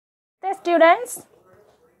Okay students,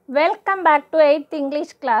 welcome back to 8th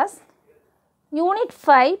English class, Unit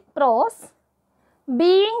 5 Prose,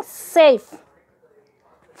 Being Safe.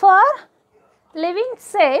 For living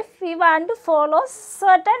safe, we want to follow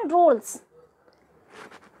certain rules.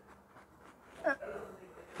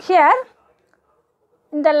 Here,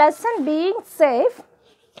 in the lesson Being Safe,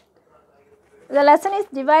 the lesson is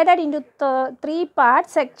divided into three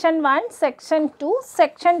parts, Section 1, Section 2,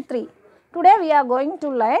 Section 3. Today we are going to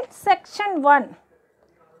learn Section 1.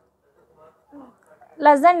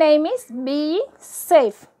 Lesson name is Being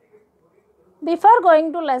Safe. Before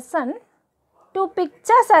going to lesson, two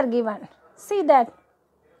pictures are given. See that.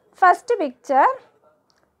 First picture,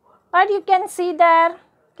 what you can see there?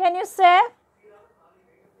 Can you say?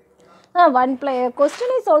 One question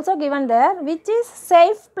is also given there. Which is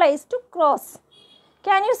safe place to cross?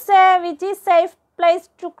 Can you say which is safe place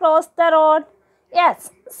to cross the road?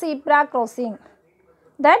 Yes, zebra crossing.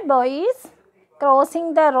 That boy is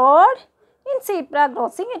crossing the road in zebra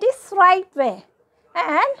crossing. It is right way.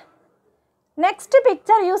 And next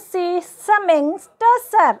picture you see some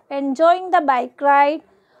youngsters are enjoying the bike ride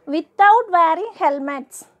without wearing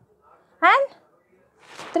helmets. And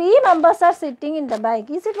 3 members are sitting in the bike.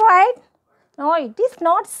 Is it right? No, it is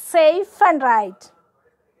not safe and right.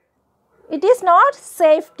 It is not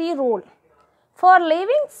safety rule. For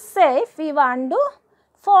living safe, we want to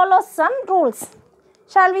follow some rules.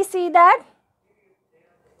 Shall we see that?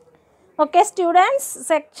 Okay, students,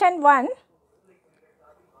 Section 1.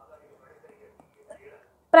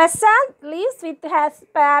 Prasad lives with his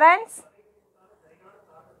parents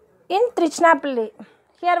in Trichinapalli.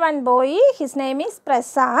 Here one boy, his name is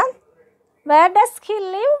Prasad. Where does he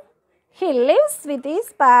live? He lives with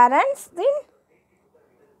his parents in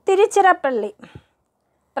Tiruchirappalli.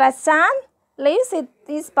 Prasad lives with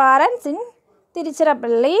his parents in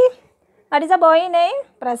Tiruchirappalli. What is the boy name?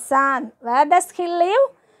 Prasad. Where does he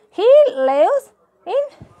live? He lives in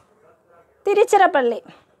Tiruchirappalli.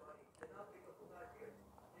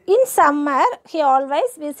 In summer, he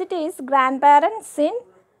always visits his grandparents in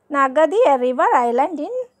Nagadi, a river island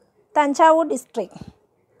in Thanjavur district.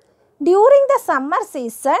 During the summer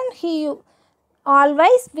season, he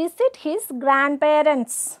always visits his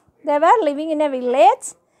grandparents. They were living in a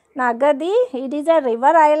village, Nagadi. It is a river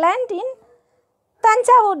island in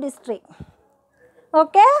Thanjavur district.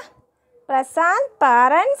 Okay? Prasad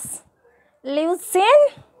parents lives in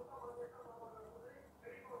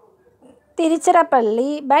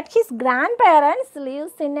Tiruchirappalli, but his grandparents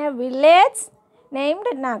lives in a village named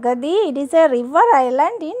Nagadi. It is a river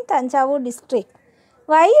island in Thanjavur district.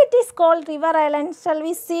 Why it is called river island? Shall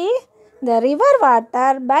we see? The river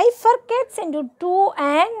water bifurcates into two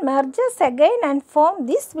and merges again and form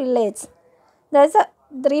this village. There is a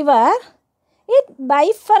river. It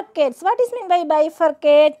bifurcates. What is meant by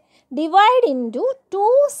bifurcate? Divide into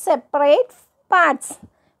two separate parts.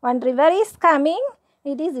 One river is coming.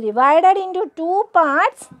 It is divided into two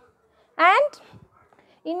parts and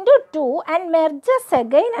into two and merges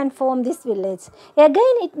again and form this village.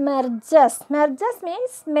 Again it merges. Merges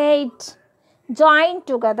means mate, joined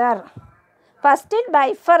together. First it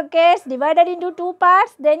bifurcates, divided into two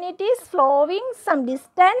parts, then it is flowing some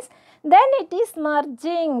distance, then it is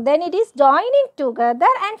merging, then it is joining together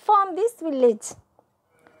and form this village.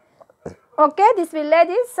 Okay, this village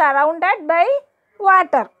is surrounded by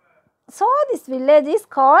water. So this village is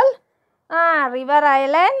called River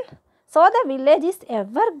Island. So the village is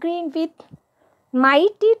evergreen with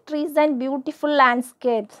mighty trees and beautiful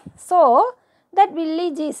landscapes. So that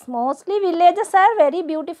village is, mostly villages are very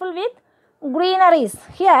beautiful with greeneries.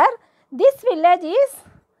 Here this village is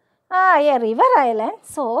a river island.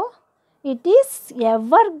 So it is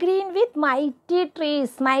evergreen with mighty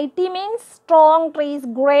trees. Mighty means strong trees,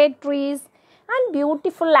 great trees and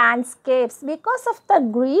beautiful landscapes. Because of the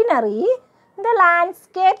greenery, the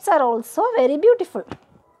landscapes are also very beautiful.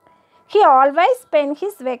 He always spends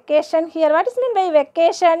his vacation here. What is meant by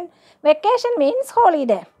vacation? Vacation means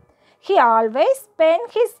holiday. He always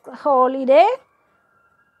spends his holiday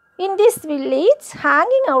in this village,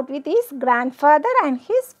 hanging out with his grandfather and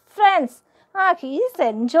his friends. He is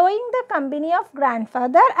enjoying the company of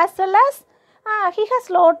grandfather as well as he has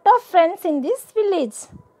lot of friends in this village.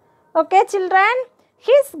 Okay, children.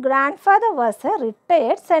 His grandfather was a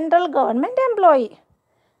retired central government employee.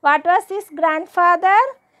 What was his grandfather?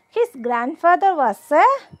 His grandfather was a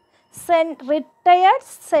retired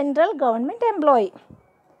central government employee.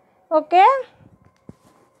 Okay.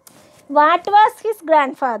 What was his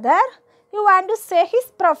grandfather? You want to say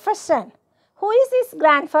his profession. Who is his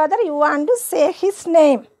grandfather? You want to say his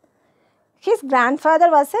name. His grandfather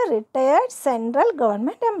was a retired central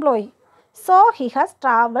government employee. So he has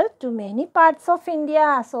travelled to many parts of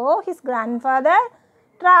India. So his grandfather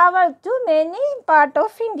travelled to many parts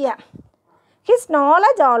of India. His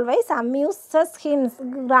knowledge always amuses him.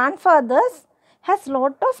 Grandfather has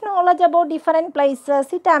lot of knowledge about different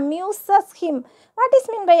places. It amuses him. What is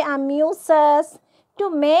meant by amuses? To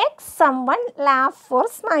make someone laugh or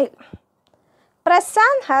smile.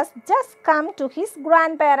 Prashant has just come to his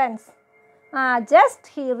grandparents. Just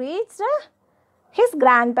he reached his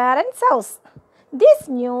grandparents' house. This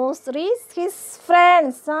news reached his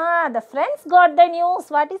friends. The friends got the news.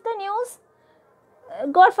 What is the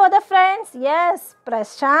news? Got for the friends? Yes,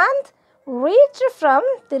 Prashant reached from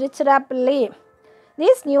Tiruchirappalli.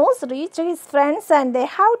 This news reached his friends and they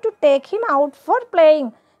have to take him out for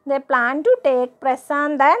playing. They plan to take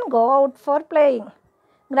Prashant and go out for playing.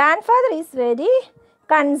 Grandfather is very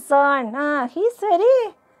concerned. He is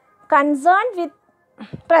very concerned with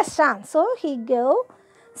Prashant. So he gave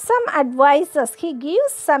some advices. He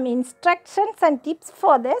gives some instructions and tips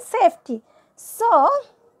for their safety. So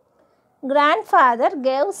grandfather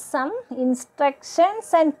gave some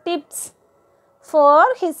instructions and tips for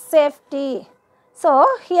his safety. So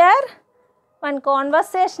here one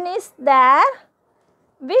conversation is there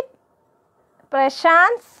with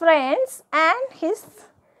Prashant's friends and his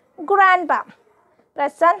grandpa.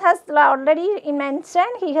 Prashant has already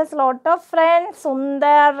mentioned he has lot of friends: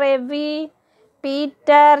 Sundar, Ravi,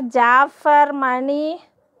 Peter, Jafar, Mani.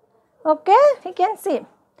 Okay, we can see.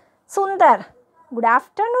 Sundar: good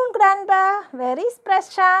afternoon, grandpa. Where is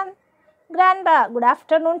Prashant? Grandpa: good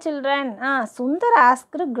afternoon, children. Sundar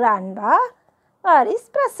asked grandpa, where is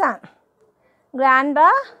Prashant? Grandpa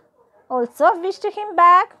also wished him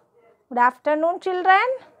back. Good afternoon, children.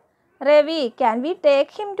 Ravi: can we take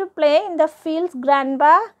him to play in the fields,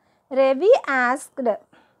 grandpa? Ravi asked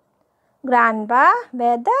grandpa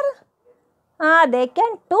whether they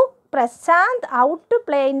can take Prashant out to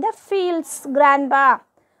play in the fields, grandpa.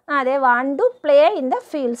 They want to play in the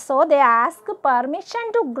fields. So they ask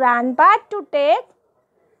permission to grandpa to take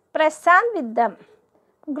Prashant with them.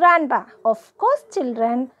 Grandpa: of course,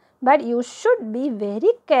 children, but you should be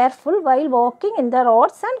very careful while walking in the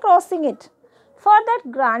roads and crossing it. For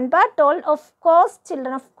that, grandpa told, of course,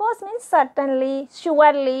 children. Of course means certainly,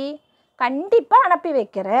 surely, kandipa anapi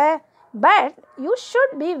vekkire. But you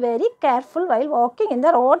should be very careful while walking in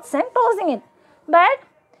the roads and crossing it. But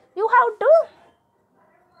you have to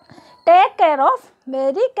take care of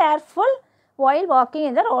very careful while walking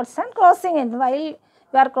in the roads and crossing it. While you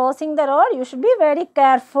are crossing the road, you should be very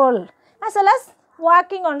careful. As well as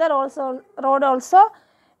walking on the road also,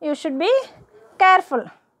 you should be careful.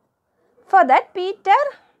 For that, Peter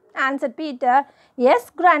answered. Peter: yes,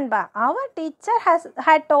 grandpa, our teacher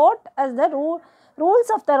had taught us the rules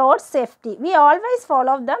of the road safety. We always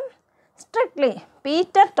follow them strictly.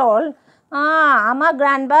 Peter told, Amma,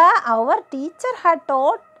 grandpa, our teacher had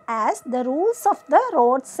taught us the rules of the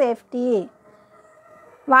road safety.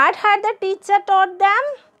 What had the teacher taught them?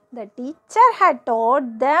 The teacher had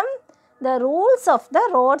taught them the rules of the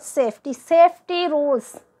road safety. Safety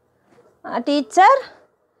rules. Teacher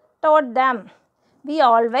taught them. We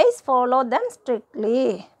always follow them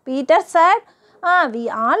strictly. Peter said, we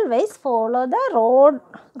always follow the road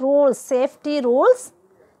rules, safety rules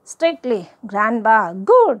strictly. Grandpa: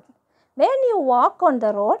 good. When you walk on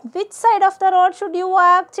the road, which side of the road should you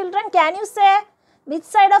walk? Children, can you say which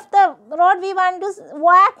side of the road we want to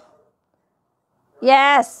walk?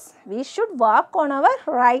 Yes, we should walk on our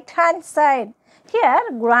right hand side. Here,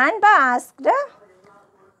 grandpa asked,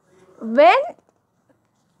 when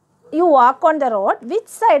you walk on the road, which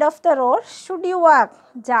side of the road should you walk?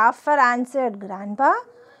 Jafar answered, grandpa,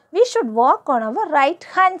 we should walk on our right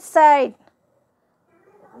hand side.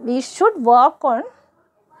 We should walk on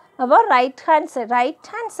our right hand side. Right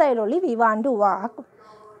hand side only we want to walk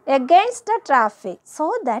against the traffic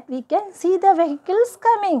so that we can see the vehicles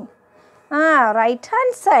coming. Right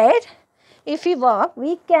hand side, if we walk,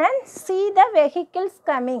 we can see the vehicles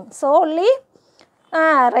coming. So only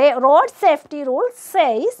road safety rule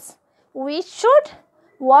says we should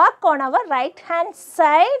walk on our right hand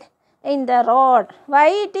side in the road. Why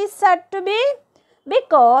it is said to be?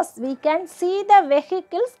 Because we can see the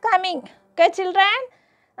vehicles coming. Okay, children?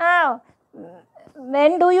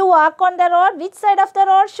 When do you walk on the road? Which side of the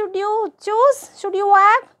road should you choose? Should you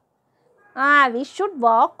walk? We should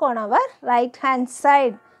walk on our right hand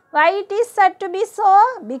side. Why it is said to be so?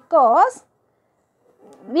 Because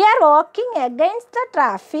we are walking against the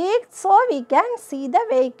traffic, so we can see the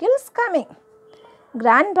vehicles coming.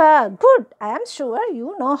 Grandpa: good. I am sure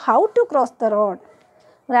you know how to cross the road.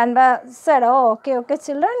 Grandpa said, oh, okay,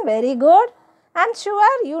 children, very good. I am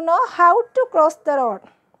sure you know how to cross the road.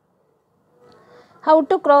 How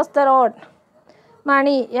to cross the road?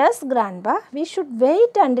 Mani, yes, grandpa. We should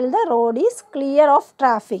wait until the road is clear of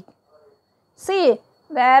traffic. See,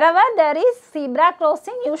 wherever there is zebra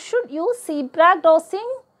crossing, you should use zebra crossing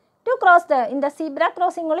to cross in the zebra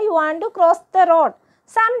crossing only you want to cross the road.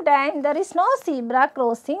 Sometimes there is no zebra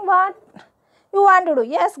crossing. What you want to do?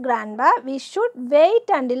 Yes, grandpa, we should wait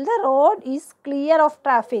until the road is clear of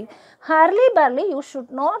traffic. Hurly burly, you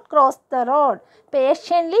should not cross the road.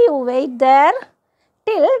 Patiently you wait there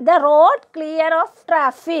till the road clear of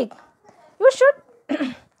traffic. You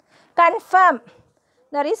should confirm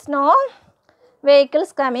there is no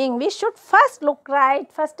vehicles coming. We should first look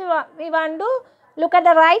right. First we want to look at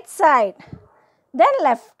the right side, then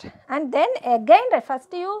left, and then again right.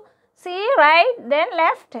 First you see right, then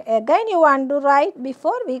left, again you want to right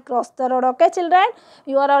before we cross the road. Okay children,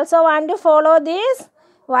 you are also want to follow this.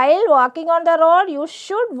 While walking on the road, you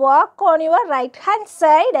should walk on your right hand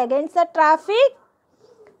side against the traffic,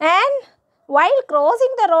 and while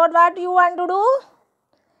crossing the road, what you want to do?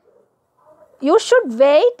 You should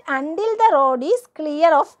wait until the road is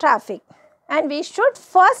clear of traffic, and we should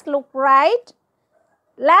first look right,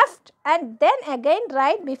 left, and then again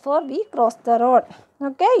right before we cross the road.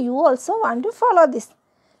 Okay, you also want to follow this.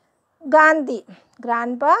 Gandhi,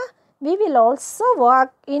 grandpa, we will also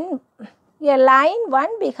walk in a line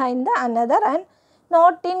one behind the another and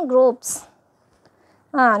not in groups.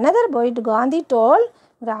 Another boy, Gandhi told,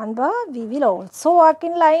 grandpa, we will also walk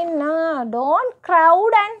in line. Don't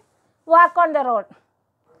crowd and walk on the road.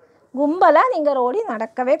 கும்பலா நீங்கள் ரோடி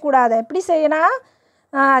நடக்கவே கூடாது. எப்படி செய்யணும்?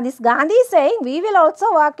 This Gandhi is saying we will also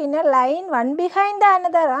walk in a line one behind the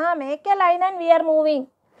another. Make a line and we are moving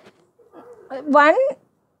one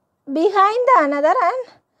behind the another and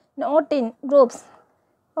not in groups.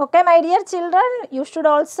 Okay my dear children, you should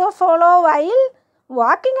also follow while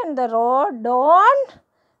walking on the road. Don't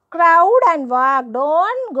crowd and walk.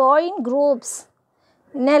 Don't go in groups.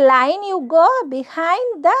 In a line you go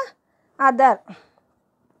behind the other.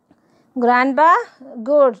 Grandpa,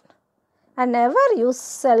 good. And never use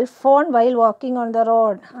cell phone while walking on the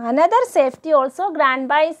road. Another safety also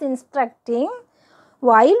grandpa is instructing.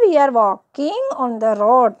 While we are walking on the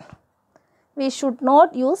road, we should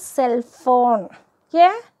not use cell phone.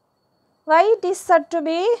 Yeah? Why it is said to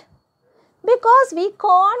be? Because we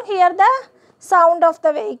can't hear the sound of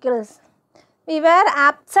the vehicles. We were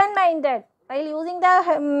absent-minded. While using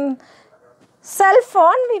the cell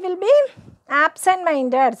phone, we will be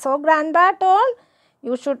absent-minded. So, grandpa told,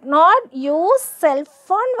 you should not use cell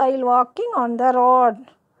phone while walking on the road.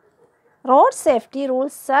 Road safety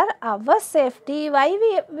rules are our safety. Why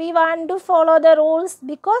we want to follow the rules?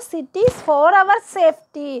 Because it is for our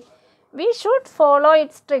safety. We should follow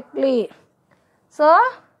it strictly. So,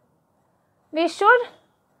 we should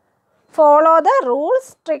follow the rules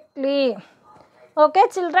strictly. Okay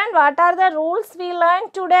children, what are the rules we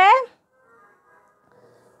learned today?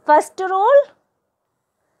 First rule,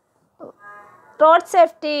 road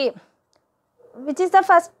safety. Which is the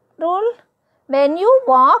first rule? When you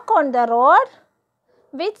walk on the road,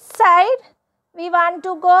 which side we want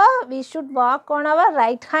to go? We should walk on our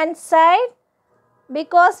right hand side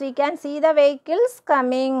because we can see the vehicles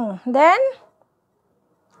coming. Then,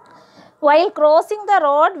 while crossing the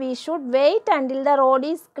road, we should wait until the road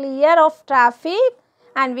is clear of traffic,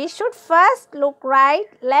 and we should first look right,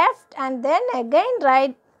 left, and then again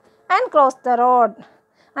right and cross the road.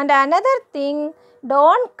 And another thing,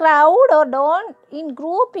 don't crowd or don't in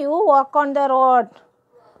group you walk on the road.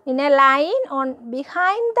 In a line on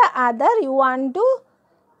behind the other you want to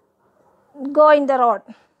go in the road.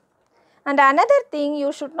 And another thing,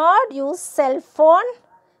 you should not use cell phone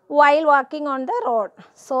while walking on the road.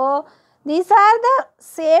 So, these are the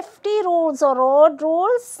safety rules or road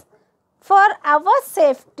rules for our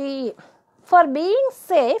safety. For being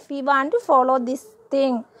safe, we want to follow this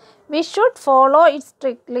thing. We should follow it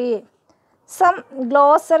strictly. Some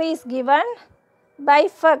glossary is given.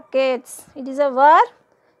 Bifurcates. It is a verb.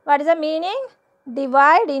 What is the meaning?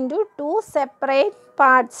 Divide into two separate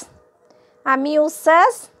parts.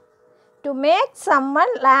 Amuses, to make someone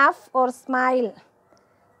laugh or smile.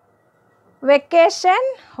 Vacation,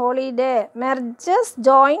 holiday. Merges,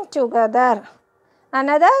 join together.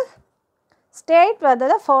 Another, state whether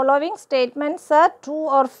the following statements are true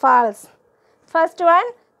or false. First one,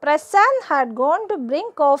 Prashant had gone to bring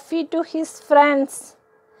coffee to his friends.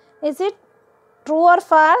 Is it true or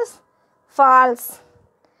false? False.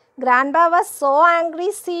 Grandpa was so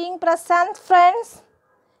angry seeing Prashant's friends.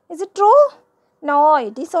 Is it true? No,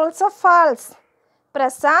 it is also false.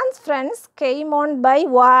 Prashant's friends came on by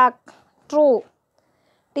walk. True.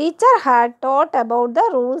 Teacher had taught about the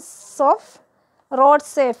rules of road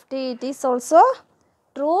safety. It is also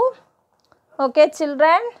Okay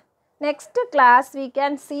children, next class we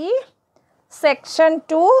can see section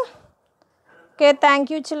 2. Okay,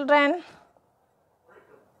 thank you children.